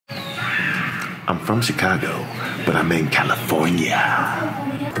I'm from Chicago, but I'm in California.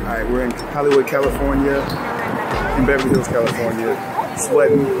 All right, we're in Hollywood, California, in Beverly Hills, California,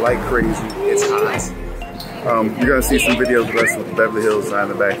 sweating like crazy. It's hot. You're gonna see some videos of us with the Beverly Hills sign in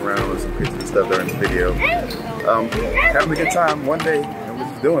the background and some pictures and stuff during the video. Having a good time one day, and we're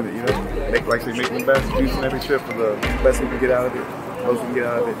just doing it, you know? Making the best, using every trip for the best we can get out of it, most we can get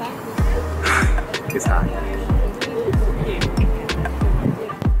out of it. It's hot.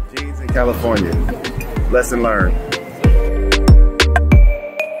 G's in California. Lesson learned.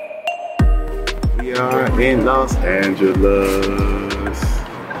 We are in Los Angeles.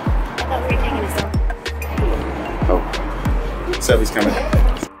 Oh, Selby's coming.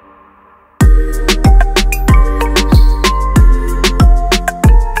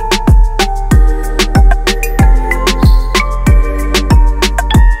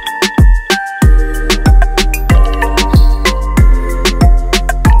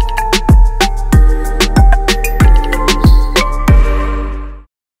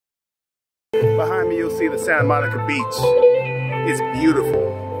 Behind me, you'll see the Santa Monica Beach. It's beautiful.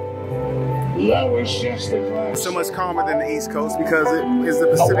 So much calmer than the East Coast because it is the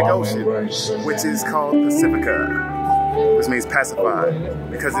Pacific Ocean, which is called Pacifica, which means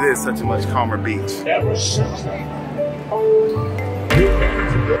pacified, because it is such a much calmer beach.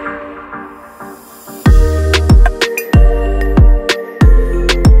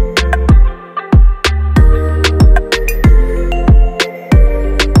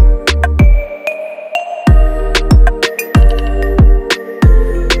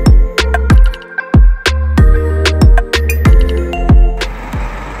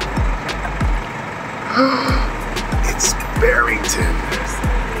 It's Barrington.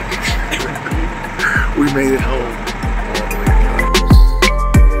 We made it home.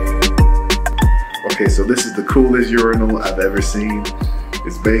 Okay, so this is the coolest urinal I've ever seen.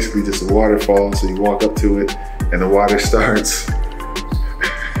 It's basically just a waterfall, so you walk up to it and the water starts.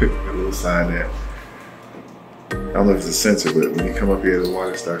 A little sign there. I don't know if it's a sensor, but when you come up here, the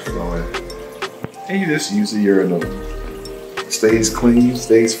water starts flowing. And you just use the urinal. Stays clean,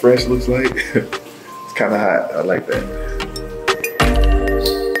 stays fresh, looks like. It's kind of hot. I like that.